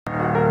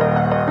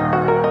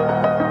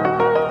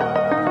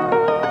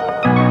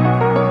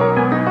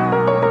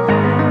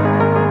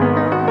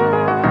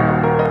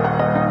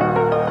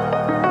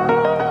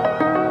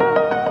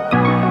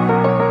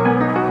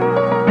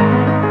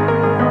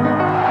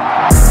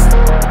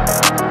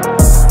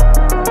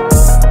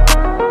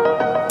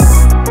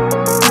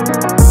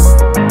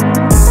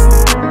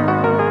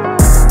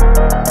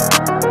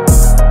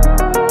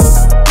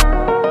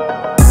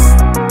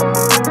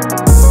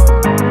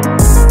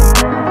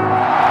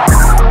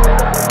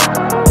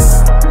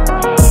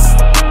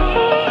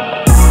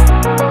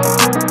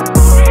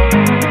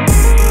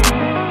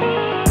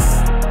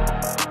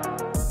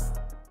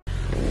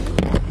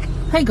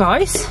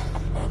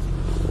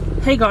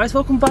Hey guys,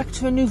 welcome back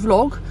to a new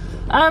vlog.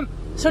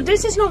 So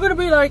this is not going to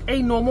be like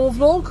a normal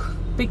vlog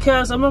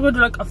because I'm not going to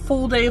do like a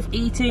full day of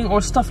eating or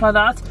stuff like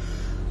that.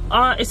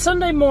 It's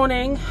Sunday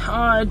morning,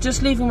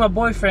 just leaving my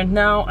boyfriend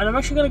now, and I'm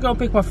actually going to go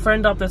pick my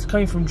friend up that's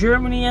coming from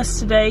Germany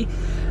yesterday,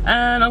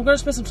 and I'm going to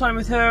spend some time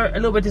with her a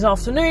little bit this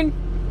afternoon,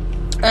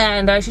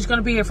 and she's going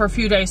to be here for a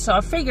few days, so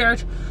I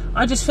figured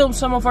I'd just film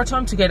some of our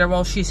time together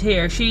while she's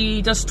here.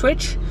 She does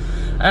Twitch,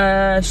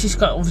 she's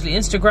got obviously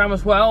Instagram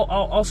as well.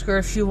 I'll ask her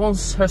if she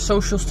wants her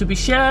socials to be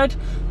shared.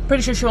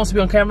 Pretty sure she wants to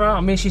be on camera.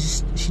 I mean, she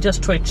does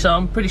Twitch, so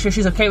I'm pretty sure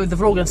she's okay with the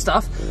vlog and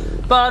stuff.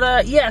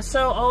 But yeah,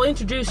 so I'll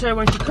introduce her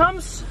when she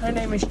comes. Her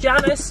name is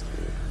Janice.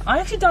 I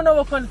actually don't know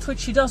what kind of Twitch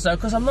she does though,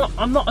 because I'm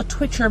not a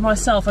Twitcher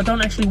myself. I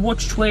don't actually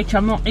watch Twitch.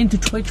 I'm not into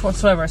Twitch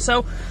whatsoever.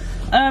 So,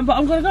 but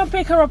I'm gonna go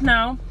pick her up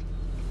now.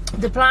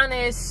 The plan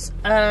is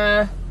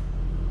to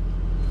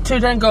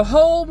then go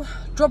home,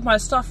 drop my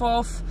stuff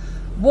off,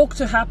 walk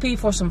to Happy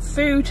for some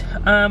food.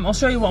 I'll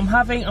show you what I'm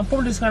having. I'm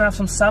probably just gonna have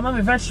some salmon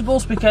with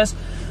vegetables because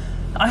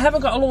I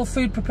haven't got a lot of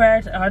food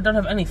prepared. I don't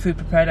have any food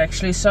prepared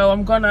actually, so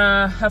I'm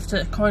gonna have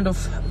to kind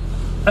of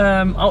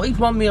I'll eat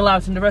one meal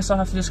out and the rest I'll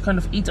have to just kind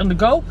of eat on the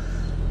go.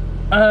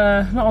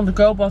 Not on the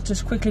go, but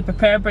just quickly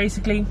prepare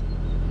basically.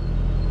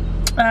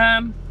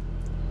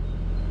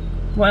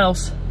 What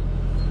else?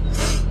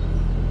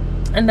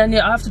 And then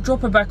yeah, I have to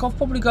drop her back off,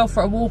 probably go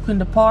for a walk in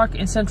the park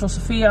in Central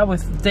Sofia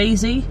with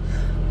Daisy,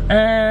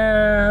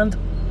 and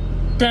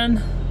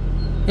then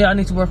yeah, I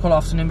need to work all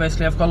afternoon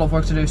basically. I've got a lot of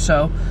work to do,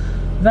 so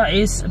that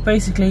is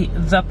basically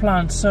the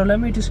plan. So let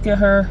me just get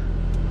her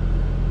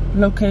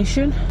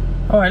location.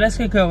 Alright, let's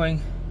get going.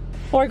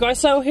 Alright guys,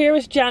 so here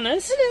is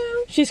Janice. Hello.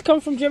 She's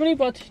come from Germany,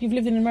 but you've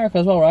lived in America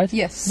as well, right?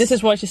 Yes. This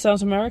is why she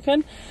sounds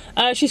American.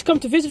 She's come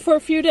to visit for a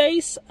few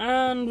days,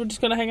 and we're just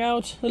gonna hang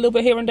out a little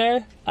bit here and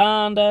there.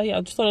 And yeah,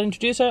 I just thought I'd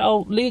introduce her.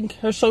 I'll link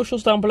her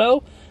socials down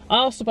below.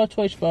 I asked about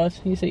Twitch, but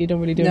you said you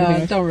don't really do anything.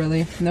 No, don't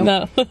really.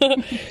 Nope.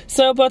 No.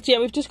 So, but yeah,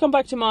 we've just come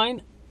back to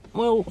mine.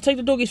 We'll take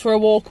the doggies for a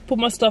walk, put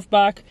my stuff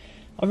back.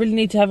 I really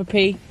need to have a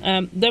pee.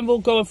 Then we'll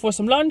go for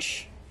some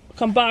lunch,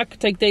 come back,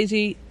 take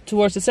Daisy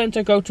towards the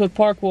centre, go to a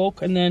park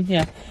walk, and then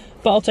yeah.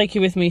 But I'll take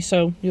you with me,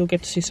 so you'll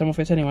get to see some of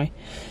it anyway.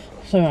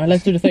 So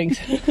let's do the things.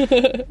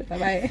 Bye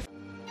bye.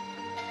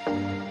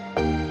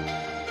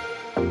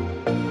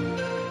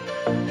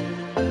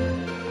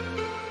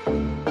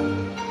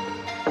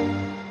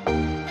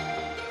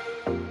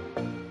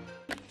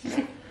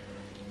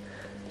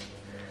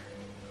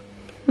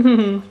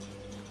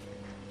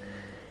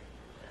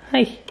 Hi.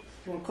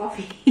 You want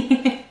coffee?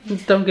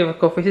 Don't give her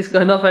coffee, she's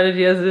got enough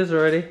energy as it is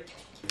already.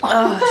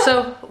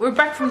 So we're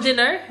back from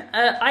dinner.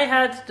 I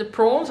had the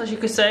prawns, as you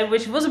could say,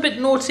 which was a bit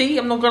naughty,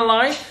 I'm not gonna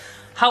lie.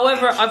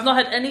 However, I've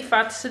not had any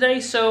fats today,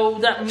 so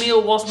that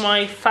meal was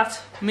my fat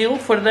meal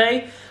for the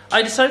day.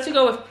 I decided to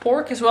go with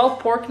pork as well,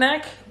 pork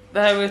neck,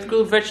 with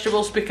grilled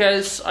vegetables,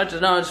 because I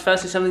don't know, I just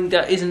fancy something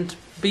that isn't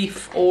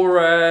beef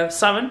or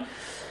salmon.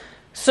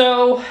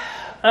 So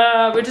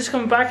we're just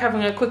coming back,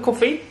 having a quick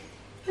coffee.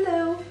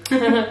 Hello.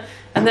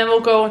 And then we'll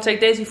go and take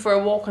Daisy for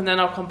a walk, and then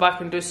I'll come back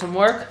and do some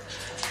work.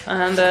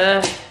 And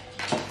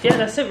yeah,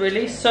 that's it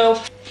really.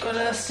 So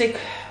gotta stick.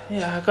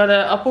 Yeah,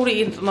 I'll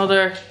probably eat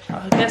another,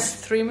 I guess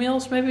 3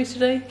 meals maybe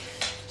today,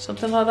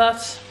 something like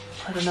that.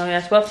 I don't know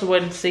yet. We'll have to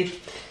wait and see.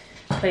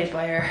 Play it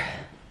by ear.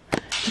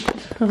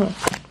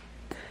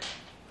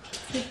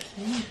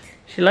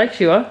 She likes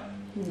you, huh?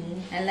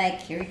 I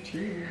like you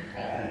too.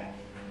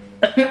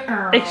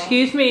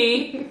 Excuse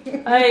me.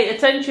 Hey,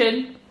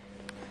 attention.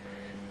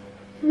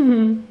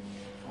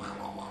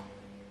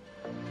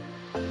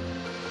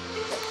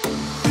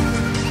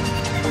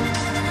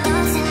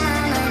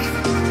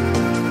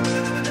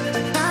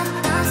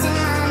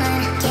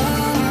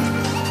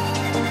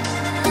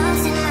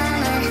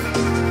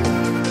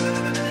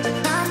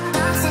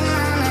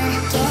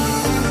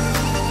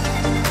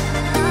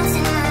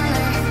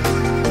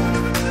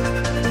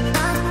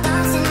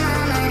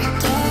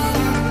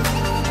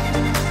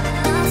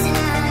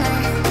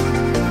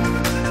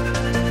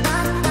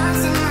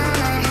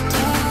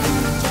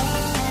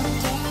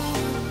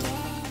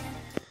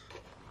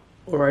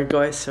 Alright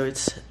guys, so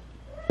it's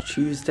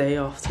Tuesday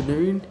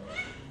afternoon,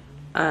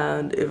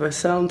 and if I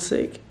sound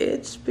sick,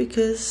 it's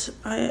because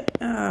I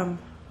am.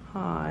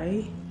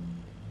 Hi.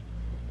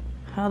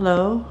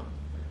 Hello.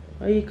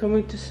 Are you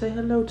coming to say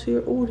hello to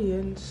your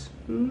audience?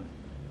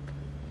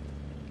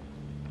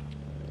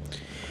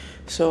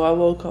 So I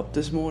woke up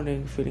this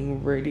morning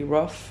feeling really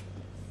rough.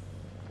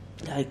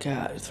 Like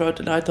throughout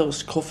the night I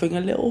was coughing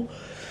a little.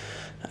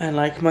 And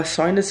like my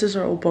sinuses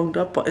are all bunged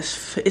up, but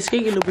it's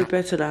getting a little bit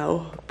better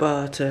now.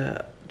 But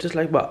just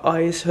like my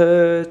eyes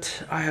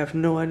hurt, I have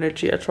no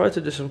energy. I tried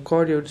to do some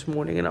cardio this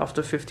morning, and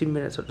after 15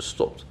 minutes I just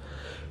stopped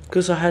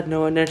because I had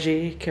no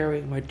energy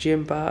carrying my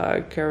gym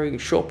bag, carrying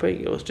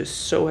shopping. It was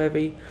just so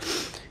heavy.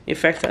 In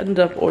fact, I ended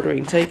up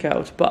ordering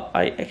takeout, but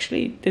I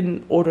actually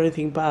didn't order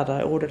anything bad.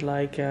 I ordered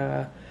like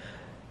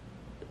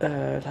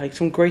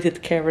some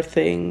grated carrot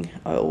thing.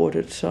 I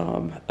ordered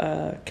some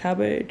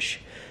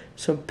cabbage,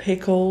 some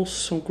pickles,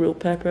 some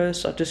grilled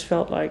peppers. I just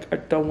felt like I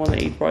don't want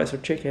to eat rice or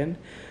chicken.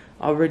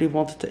 I really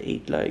wanted to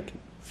eat like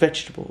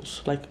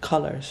vegetables, like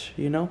colors,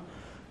 you know.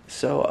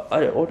 So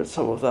I ordered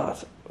some of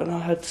that, and I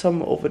had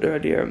some of it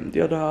earlier.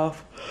 The other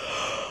half,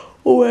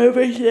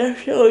 whatever's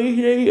left, I'll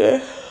eat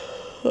later.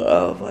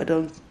 I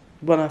don't.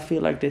 When I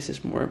feel like this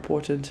is more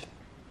important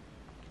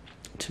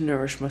to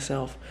nourish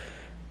myself.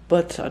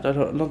 But I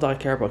don't. Not that I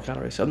care about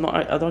calories. I'm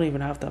not. I don't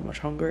even have that much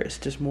hunger. It's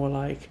just more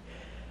like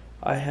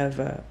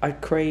I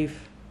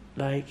crave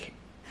like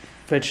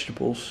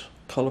vegetables,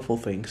 colorful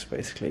things,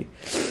 basically.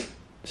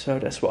 So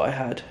that's what I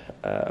had.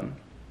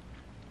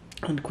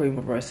 And cream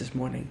of rice this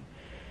morning.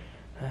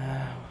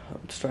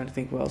 I'm just trying to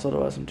think what else.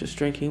 Otherwise, I'm just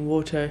drinking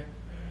water.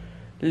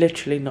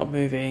 Literally not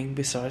moving.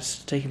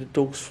 Besides taking the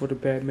dogs for the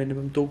bare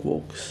minimum dog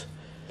walks.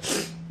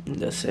 And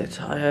that's it.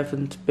 I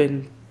haven't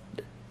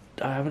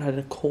had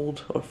a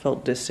cold or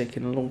felt this sick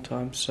in a long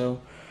time.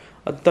 So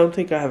I don't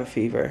think I have a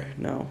fever.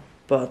 No.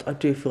 But I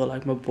do feel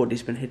like my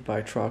body's been hit by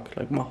a truck.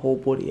 Like my whole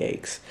body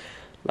aches.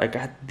 Like I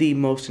had the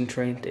most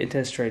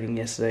intense training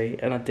yesterday,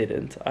 and I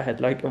didn't. I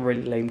had like a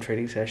really lame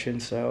training session.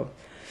 So,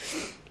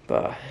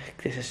 but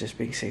this is just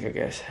being sick, I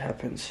guess. It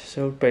happens.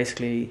 So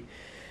basically,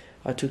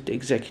 I took the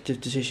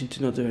executive decision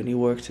to not do any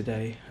work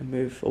today. I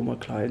moved all my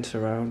clients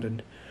around,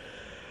 and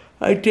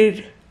I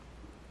did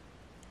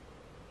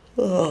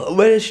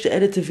manage to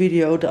edit the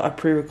video that I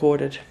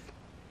pre-recorded.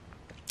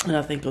 And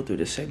I think I'll do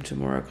the same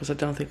tomorrow, because I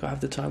don't think I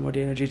have the time or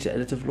the energy to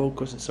edit the vlog,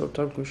 because it's so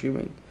time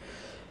consuming.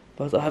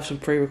 But I have some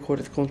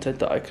pre-recorded content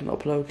that I can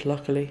upload,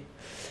 luckily.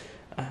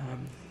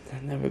 And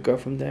then we'll go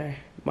from there.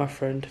 My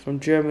friend from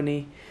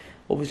Germany,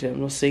 obviously I'm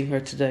not seeing her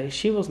today.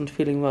 She wasn't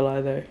feeling well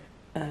either.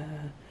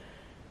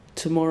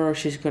 Tomorrow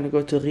she's going to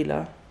go to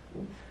Rila.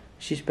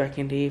 She's back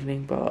in the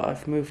evening, but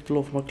I've moved a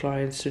lot of my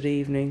clients to the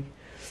evening.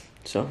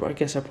 So I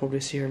guess I'll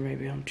probably see her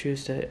maybe on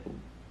Tuesday,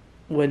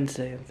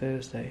 Wednesday and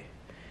Thursday.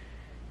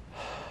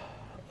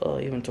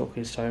 Even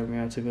talking is tiring me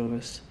out, to be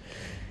honest.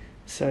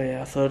 So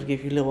yeah, I thought I'd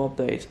give you a little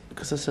update,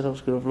 because I said I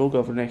was going to vlog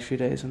over the next few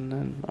days, and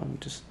then I'm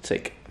just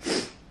sick.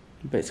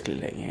 I'm basically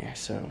laying here,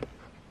 so.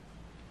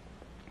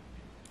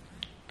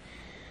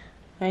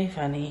 Hey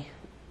Fanny.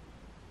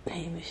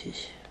 Hey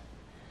Mrs.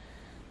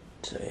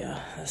 So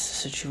yeah, that's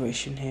the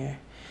situation here.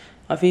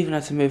 I've even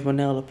had to move my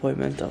nail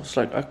appointment. I was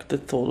like, I could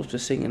have thought of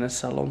just sitting in a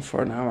salon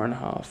for an hour and a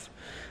half.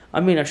 I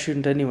mean, I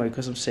shouldn't anyway,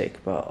 because I'm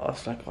sick, but I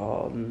was like,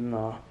 oh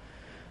no.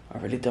 I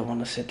really don't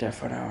want to sit there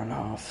for an hour and a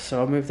half.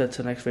 So I moved that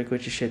to next week,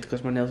 which is shit,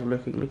 because my nails are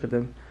looking, look at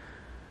them.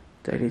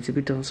 They need to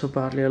be done so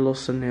badly. I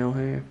lost a nail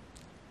here.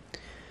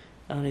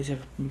 And I need to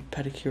have a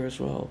pedicure as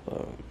well,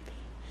 but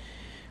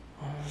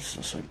it's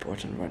not so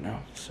important right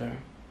now. So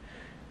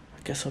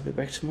I guess I'll be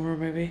back tomorrow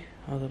maybe.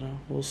 I don't know,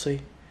 we'll see.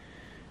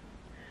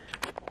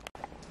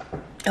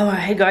 Alright,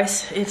 hey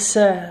guys, it's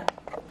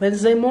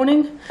Wednesday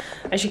morning.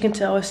 As you can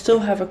tell, I still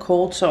have a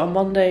cold, so on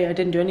Monday I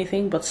didn't do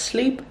anything but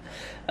sleep.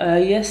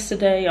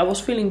 Yesterday I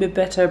was feeling a bit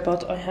better,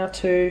 but I had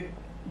to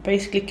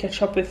basically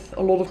catch up with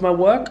a lot of my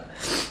work,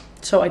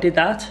 so I did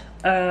that,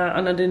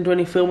 and I didn't do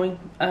any filming.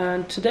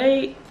 And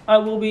today I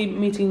will be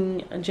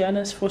meeting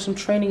Janice for some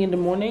training in the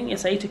morning.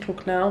 It's 8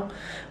 o'clock now.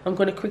 I'm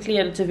going to quickly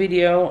edit the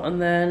video and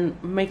then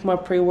make my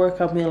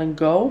pre-workout meal and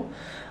go.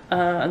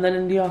 And then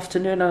in the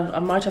afternoon I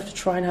might have to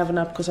try and have a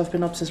nap, because I've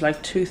been up since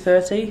like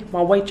 2:30.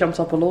 My weight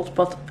jumped up a lot,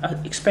 but I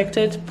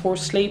expected poor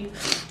sleep,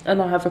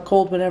 and I have a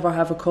cold. Whenever I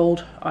have a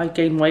cold I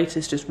gain weight.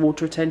 It's just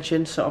water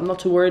retention, so I'm not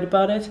too worried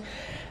about it.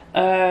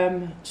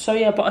 So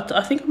yeah, but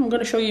I think I'm going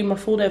to show you my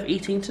full day of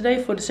eating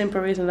today, for the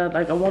simple reason that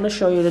like I want to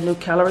show you the new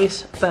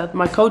calories that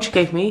my coach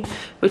gave me,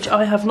 which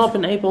I have not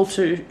been able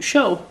to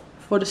show,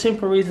 for the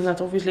simple reason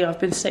that obviously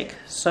I've been sick.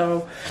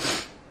 So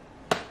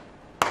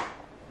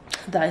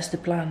that is the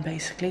plan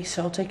basically.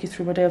 So I'll take you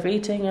through my day of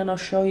eating, and I'll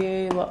show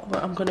you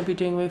what I'm going to be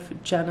doing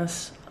with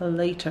Janice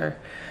later.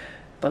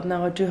 But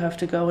now I do have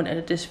to go and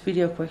edit this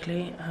video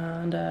quickly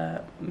and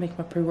make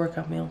my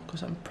pre-workout meal,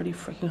 because I'm pretty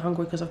freaking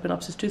hungry, because I've been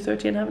up since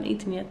 2:30 and haven't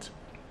eaten yet.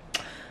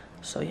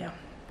 So yeah.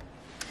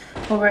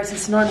 Alright,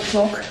 it's 9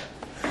 o'clock.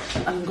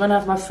 I'm going to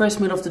have my first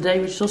meal of the day,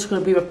 which is also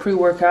going to be my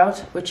pre-workout,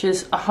 which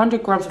is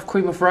 100 grams of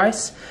cream of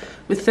rice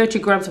with 30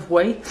 grams of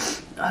whey.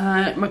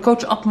 My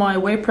coach upped my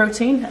whey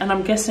protein, and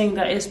I'm guessing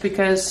that is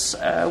because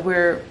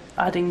we're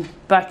adding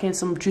back in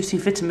some juicy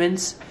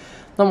vitamins.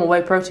 Normal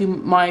whey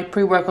protein, my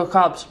pre-workout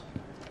carbs.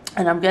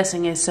 And I'm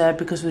guessing it's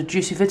because of the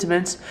juicy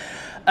vitamins.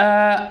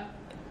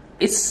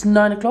 It's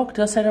 9 o'clock.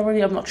 Did I say that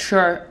already? I'm not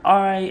sure.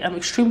 I am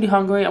extremely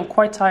hungry. I'm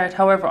quite tired.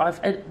 However, I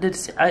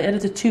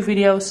edited 2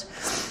 videos.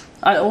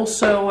 I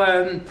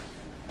also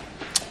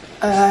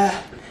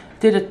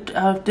did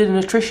a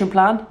nutrition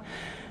plan.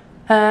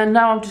 And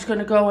now I'm just going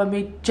to go and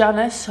meet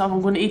Janice.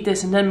 I'm going to eat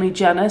this and then meet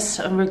Janice.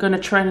 And we're going to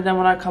train, and then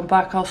when I come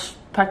back I'll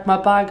pack my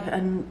bag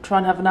and try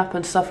and have a nap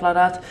and stuff like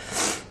that.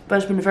 But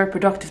it's been a very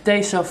productive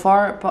day so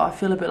far, but I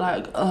feel a bit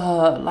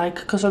like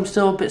because I'm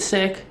still a bit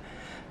sick,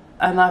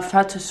 and I've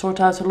had to sort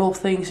out a lot of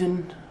things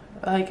in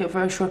like a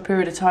very short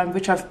period of time,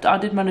 which I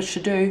did manage to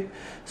do,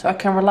 so I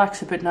can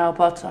relax a bit now.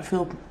 But I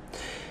feel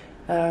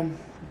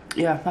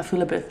yeah, I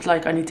feel a bit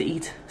like I need to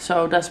eat.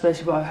 So that's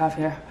basically what I have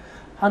here.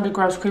 100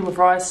 grams cream of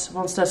rice.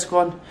 Once that's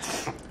gone,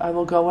 I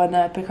will go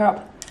and pick her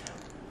up.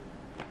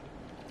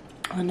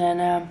 And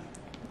then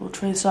we'll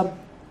train some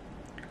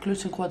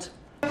glutes and quads.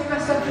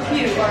 Messed up with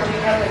you, or do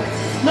you have it?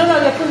 No,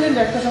 yeah, put it in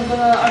there because I've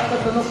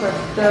got the knocker,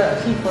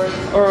 the key for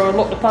it, or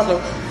lock the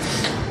padlock.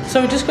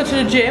 So we just got to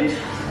the gym.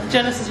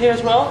 Janice is here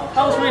as well.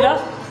 How was Rita?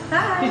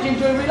 Hi. Did you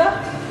enjoy Rita?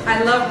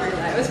 I love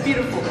Rita. It was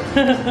beautiful.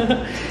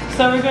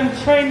 So we're going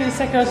to train in a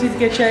second. I just need to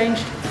get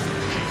changed.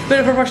 Bit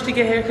of a rush to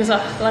get here because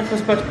I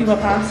was about to pee my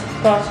pants.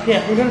 But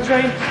yeah, we're going to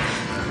train.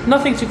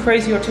 Nothing too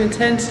crazy or too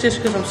intense, just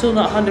because I'm still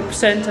not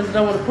 100% and I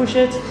don't want to push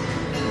it.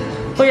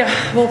 But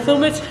yeah, we'll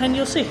film it and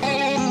you'll see.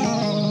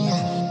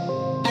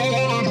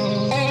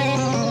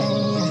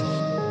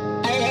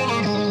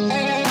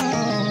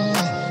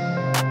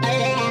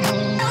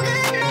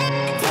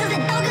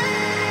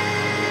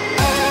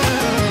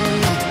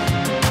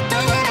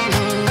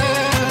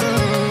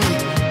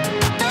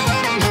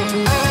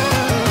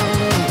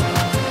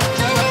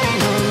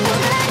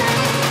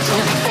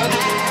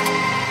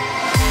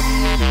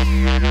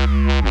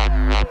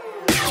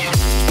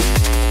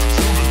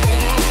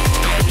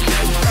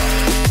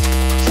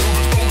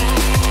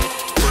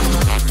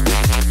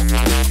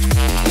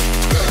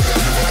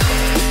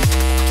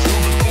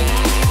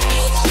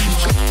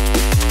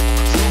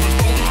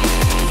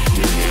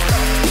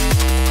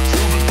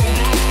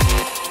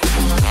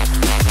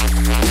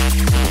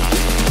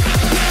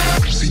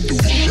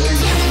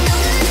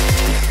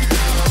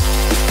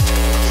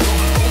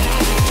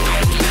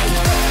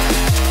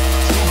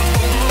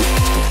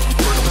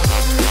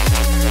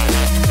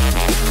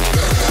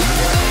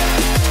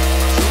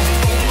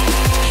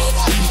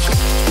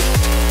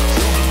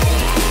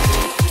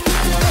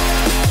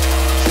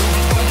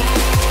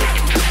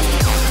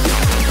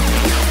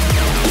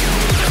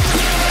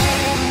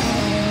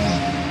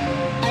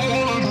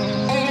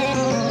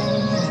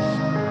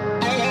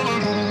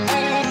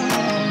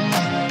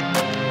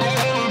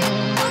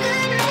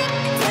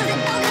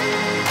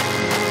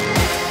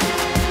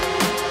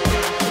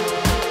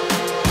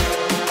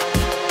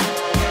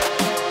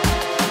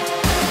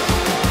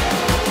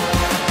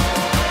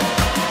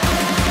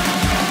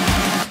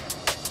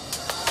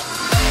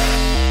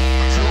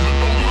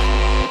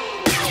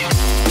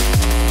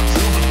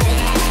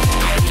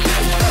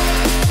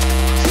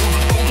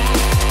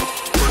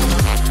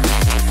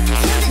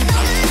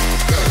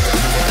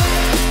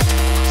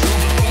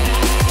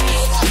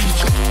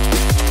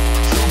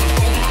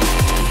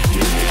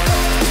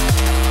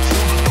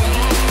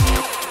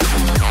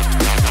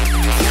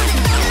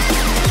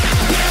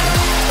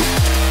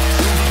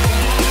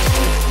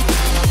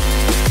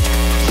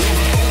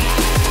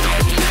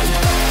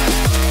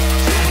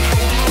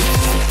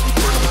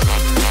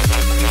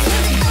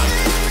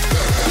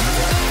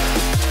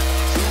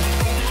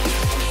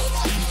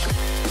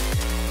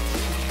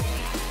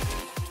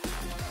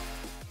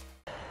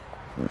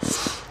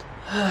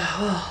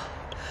 Well,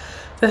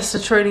 that's the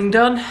training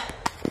done.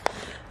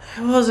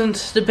 It wasn't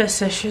the best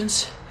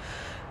sessions,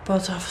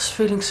 but I was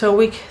feeling so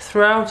weak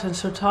throughout and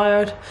so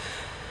tired,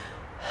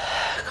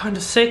 kind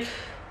of sick.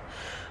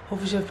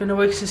 Obviously I've been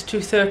awake since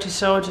 2:30,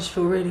 so I just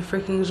feel really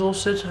freaking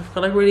exhausted. I've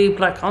got like really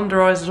black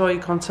under eyes as well, you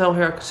can't tell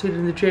here, I can see it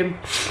in the gym.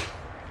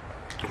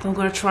 But I'm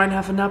gonna try and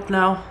have a nap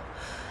now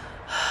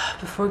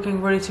before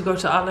getting ready to go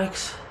to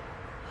Alex.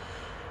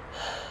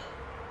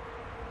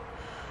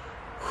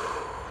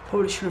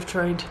 Probably should have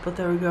trained, but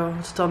there we go,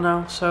 it's done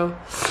now, so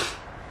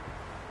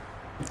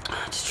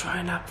just try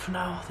and nap for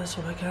now, that's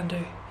all I can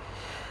do.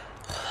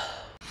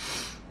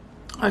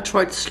 I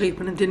tried to sleep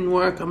and it didn't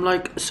work. I'm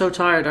like so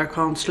tired I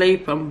can't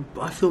sleep.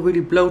 I feel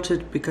really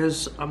bloated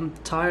because I'm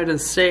tired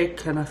and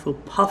sick, and I feel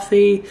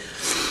puffy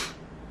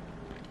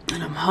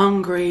and I'm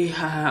hungry.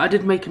 I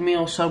did make a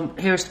meal, so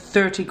here's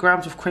 30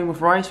 grams of cream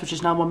of rice, which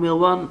is now my meal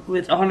one,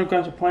 with 100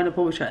 grams of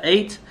pineapple, which I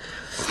ate.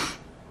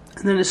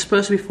 And then it's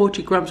supposed to be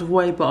 40 grams of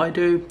whey, but I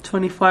do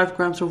 25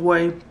 grams of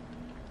whey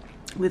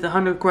with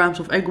 100 grams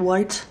of egg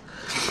white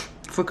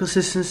for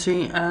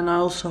consistency, and I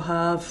also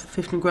have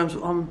 15 grams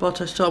of almond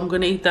butter. So I'm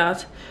gonna eat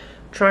that,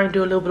 try and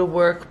do a little bit of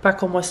work,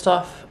 pack all my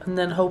stuff, and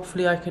then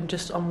hopefully I can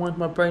just unwind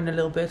my brain a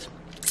little bit,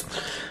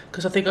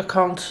 because I think I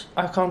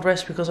can't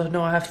rest because I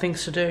know I have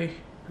things to do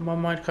and my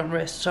mind can't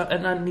rest. So,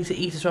 and I need to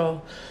eat as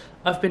well.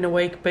 I've been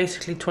awake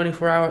basically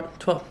 12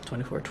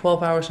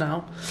 hours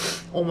now,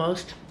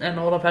 almost, and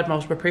all I've had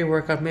was my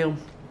pre-workout meal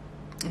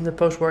and the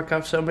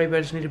post-workout, so maybe I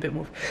just need a bit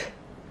more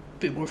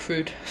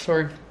food.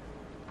 Sorry.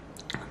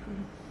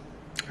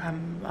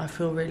 I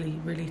feel really,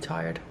 really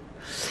tired.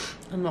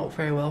 I'm not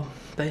very well,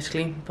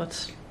 basically,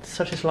 but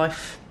such is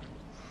life.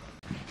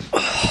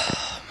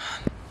 Oh,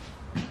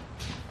 man.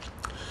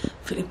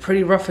 Feeling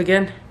pretty rough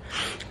again.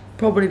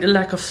 Probably the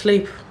lack of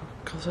sleep,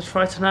 because I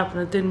tried to nap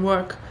and it didn't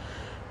work.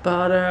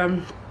 But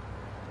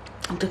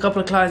the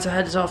couple of clients I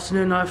had this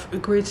afternoon, I've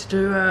agreed to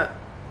do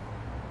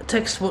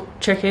text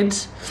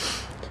check-ins,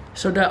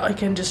 so that I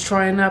can just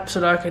try and nap, so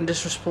that I can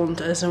just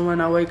respond as and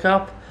when I wake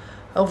up.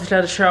 I obviously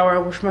had a shower, I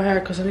washed my hair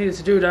because I needed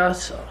to do that,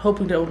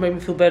 hoping that would make me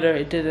feel better.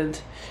 It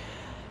didn't.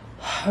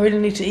 I really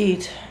need to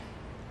eat,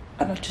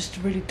 and I just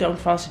really don't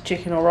fancy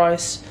chicken or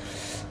rice.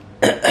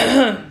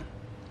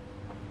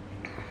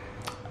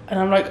 And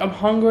I'm like, I'm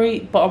hungry,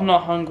 but I'm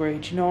not hungry.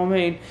 Do you know what I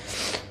mean?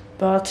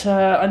 But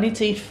I need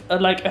to eat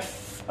like a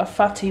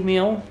fatty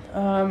meal.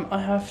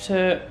 I have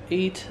to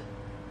eat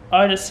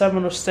either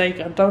salmon or steak.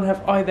 I don't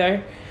have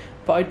either,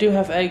 but I do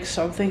have eggs,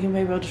 so I'm thinking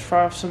maybe I'll just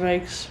fry off some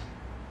eggs.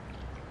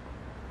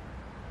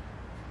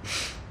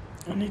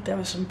 I need that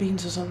with some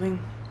beans or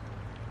something.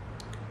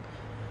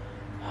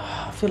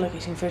 I feel like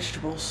eating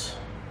vegetables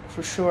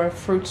for sure.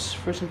 Fruits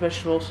and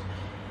vegetables.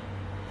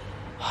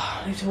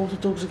 I need to walk the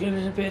dogs again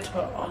in a bit,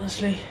 but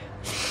honestly,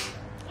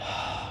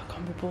 I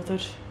can't be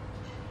bothered.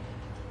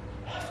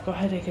 I've got a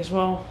headache as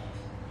well.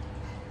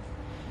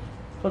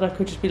 But that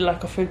could just be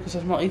lack of food because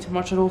I've not eaten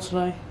much at all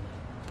today.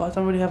 But I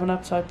don't really have an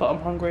appetite, but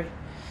I'm hungry.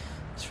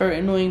 It's very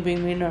annoying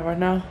being me right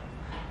now.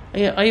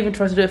 I even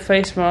tried to do a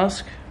face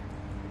mask,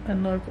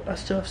 and I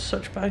still have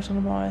such bags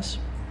under my eyes.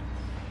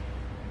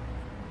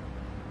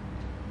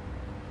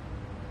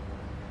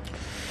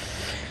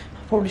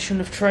 I probably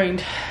shouldn't have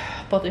trained.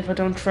 But if I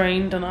don't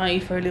train, then I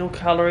eat very little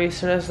calories,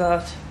 so there's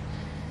that.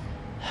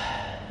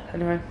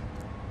 Anyway,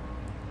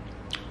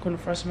 I'm gonna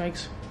fry some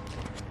eggs.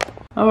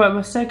 Alright,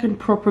 my second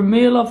proper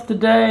meal of the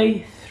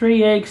day.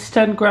 3 eggs,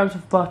 10 grams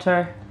of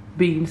butter,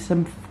 beans,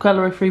 some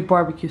calorie-free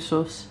barbecue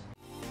sauce.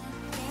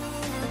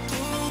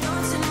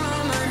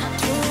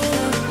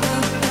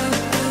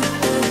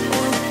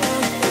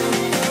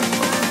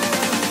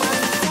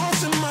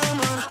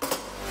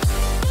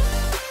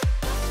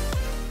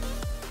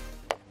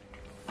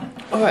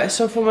 Alright,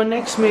 so for my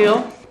next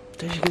meal,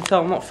 as you can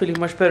tell, I'm not feeling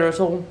much better at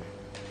all.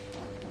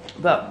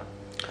 But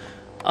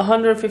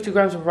 150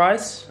 grams of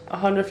rice,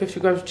 150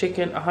 grams of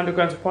chicken, 100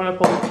 grams of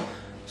pineapple,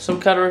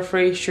 some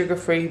calorie-free,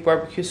 sugar-free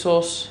barbecue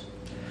sauce.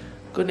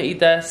 Gonna eat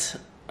that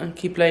and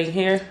keep laying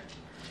here.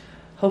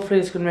 Hopefully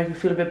it's gonna make me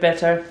feel a bit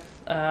better.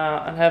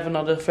 And have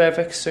another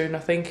Vervex soon, I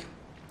think.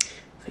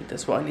 I think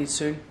that's what I need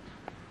soon.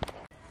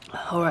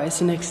 Alright, it's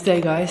the next day,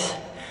 guys.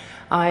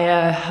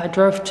 I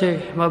drove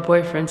to my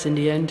boyfriend's in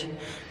the end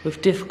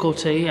with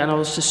difficulty, and I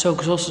was just so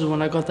exhausted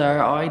when I got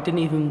there. I didn't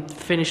even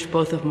finish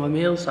both of my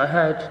meals. I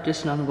had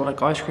just nothing but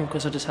like ice cream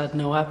because I just had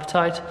no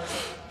appetite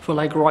for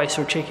like rice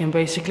or chicken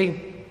basically.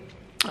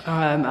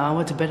 I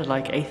went to bed at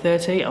like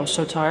 8:30. I was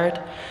so tired,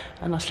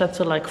 and I slept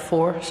till like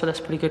 4, so that's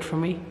pretty good for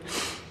me.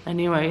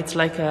 Anyway, it's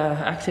like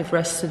active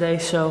rest today,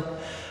 so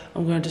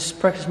I'm gonna just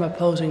practice my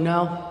posing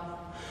now,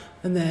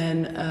 and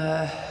then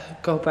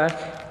go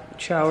back,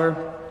 shower,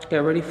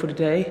 get ready for the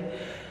day,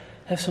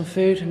 have some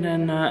food, and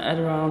then at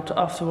around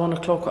after 1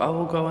 o'clock I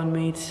will go and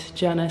meet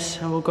Janice,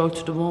 and we'll go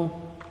to the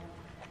mall,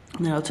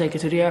 and then I'll take her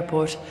to the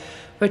airport,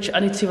 which I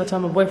need to see what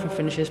time my boyfriend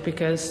finishes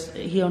because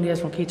he only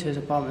has one key to his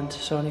apartment,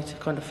 so I need to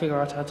kind of figure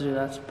out how to do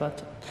that.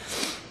 But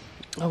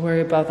I'll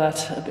worry about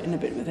that in a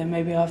bit with him.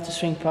 Maybe I'll have to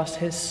swing past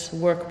his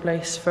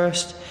workplace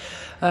first.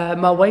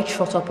 My weight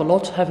shot up a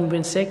lot, having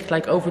been sick,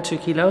 like over 2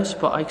 kilos,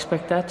 but I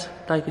expect that,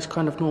 like it's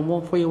kind of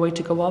normal for your weight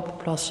to go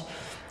up. Plus,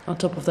 on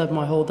top of that,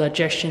 my whole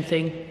digestion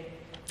thing,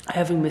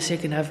 having been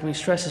sick and having been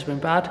stressed has been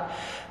bad.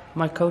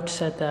 My coach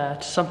said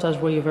that sometimes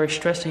when you're very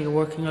stressed and you're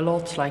working a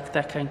lot, like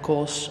that can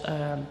cause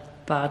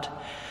bad,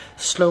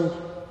 slow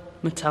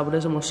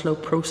metabolism or slow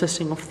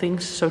processing of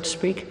things, so to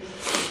speak.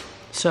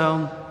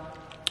 So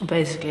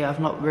basically I've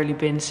not really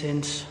been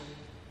since,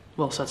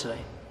 well,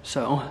 Saturday.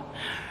 So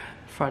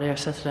Friday or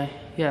Saturday,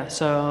 yeah,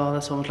 so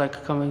that's almost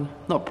like coming,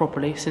 not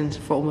properly, since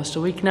for almost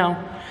a week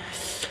now.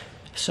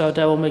 So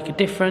that will make a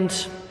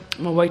difference.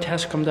 My weight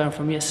has come down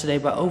from yesterday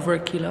by over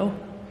 1 kilo.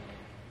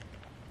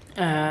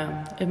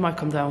 It might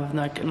come down with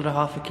like another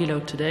half a kilo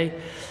today.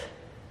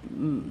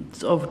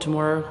 It's over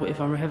tomorrow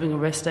if I'm having a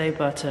rest day,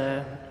 but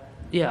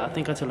yeah, I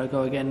think until I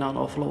go again, not an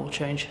awful lot will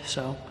change,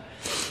 so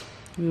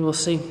we will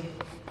see.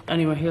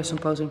 Anyway, here's some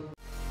posing.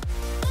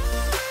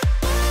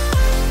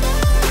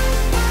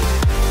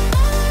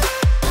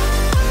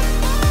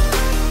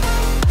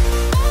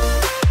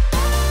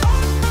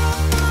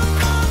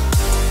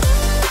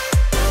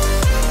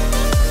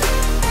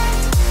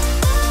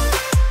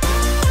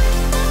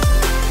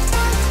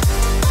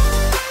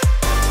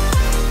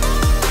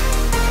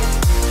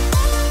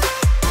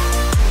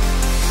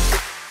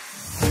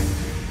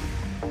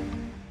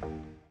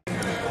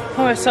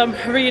 Alright, so I'm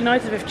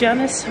reunited with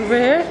Janice over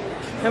here,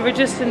 and we're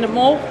just in the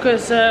mall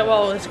because,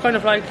 well, it's kind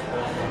of like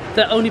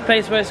the only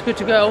place where it's good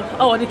to go.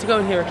 Oh, I need to go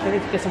in here actually. I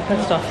need to get some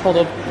pet stuff. Hold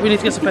on, we need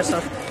to get some pet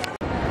stuff.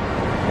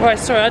 Right,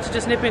 sorry, I had to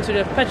just nip into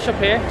the pet shop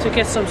here to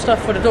get some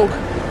stuff for the dog.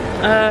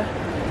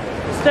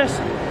 Is there...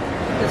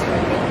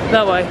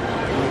 that way.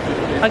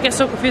 I get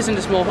so confused in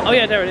this mall. Oh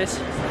yeah, there it is.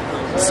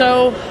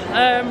 So,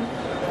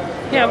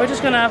 yeah, we're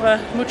just gonna have a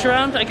mooch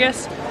around, I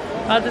guess.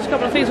 There's a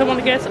couple of things I want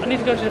to get. I need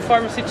to go to the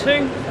pharmacy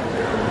too.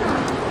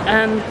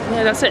 And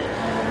yeah, that's it.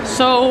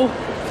 So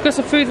I've got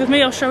some food with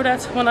me. I'll show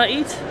that when I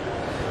eat,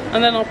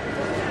 and then I'll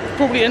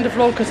probably end the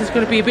vlog because it's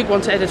going to be a big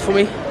one to edit for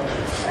me.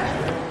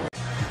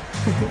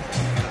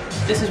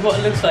 This is what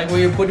it looks like when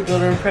you're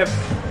bodybuilder and prep.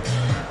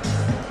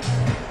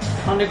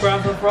 100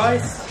 grams of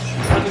rice,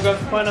 100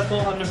 grams of pineapple,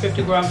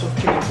 150 grams of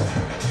chicken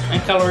broth,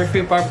 and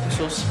calorie-free barbecue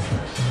sauce.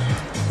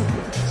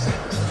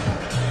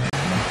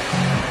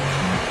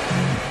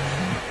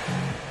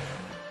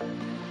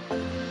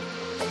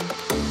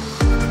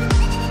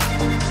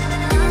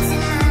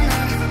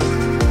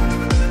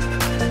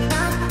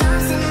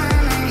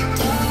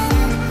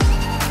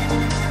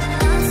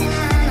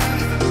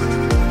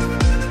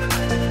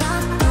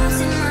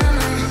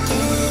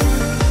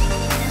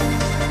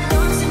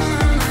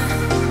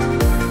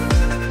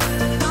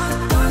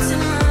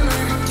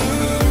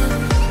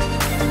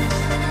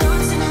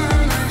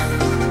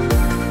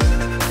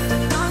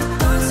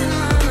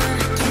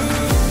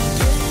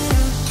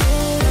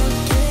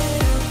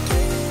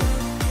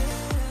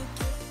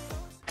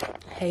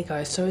 Hey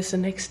guys, so it's the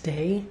next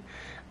day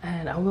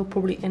and I will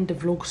probably end the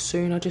vlog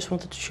soon. I just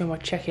wanted to show my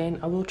check-in.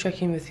 I will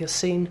check in with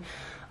Yassine.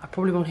 I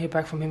probably won't hear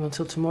back from him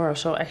until tomorrow,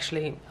 so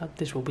actually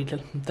this will be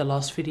the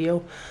last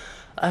video.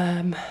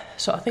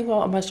 So I think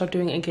what I might start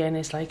doing again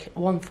is like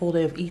one full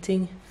day of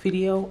eating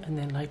video and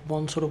then like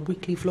one sort of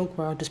weekly vlog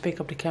where I'll just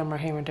pick up the camera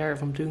here and there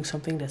if I'm doing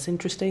something that's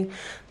interesting.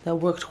 That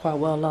worked quite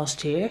well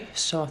last year,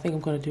 so I think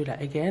I'm going to do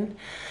that again.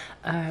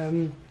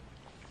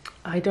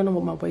 I don't know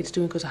what my weight's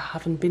doing because I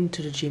haven't been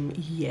to the gym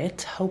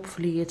yet.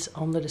 Hopefully it's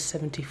under the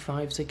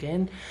 75s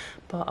again,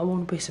 but I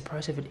won't be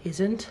surprised if it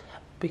isn't,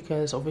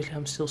 because obviously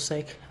I'm still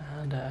sick,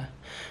 and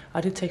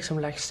I did take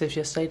some laxatives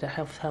yesterday that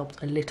have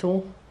helped a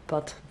little,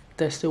 but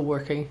they're still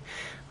working.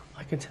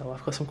 I can tell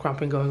I've got some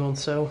cramping going on,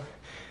 so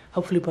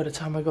hopefully by the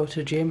time I go to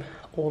the gym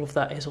all of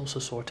that is also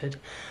sorted.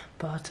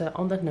 But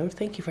on that note,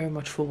 thank you very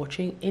much for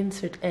watching.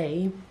 Insert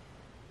a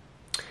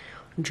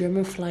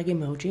German flag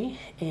emoji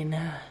in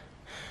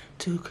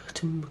to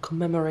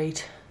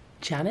commemorate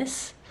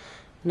Janice,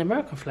 an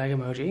American flag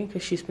emoji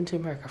because she's been to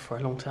America for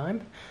a long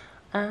time,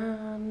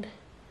 and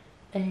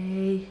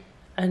the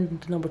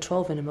number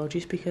 12 in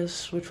emojis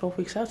because we're 12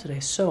 weeks out today.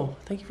 So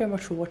thank you very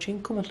much for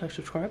watching. Comment, like,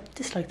 subscribe,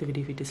 dislike the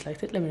video if you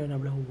disliked it, let me know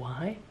down below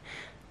why,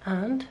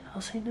 and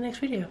I'll see you in the next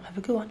video. Have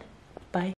a good one.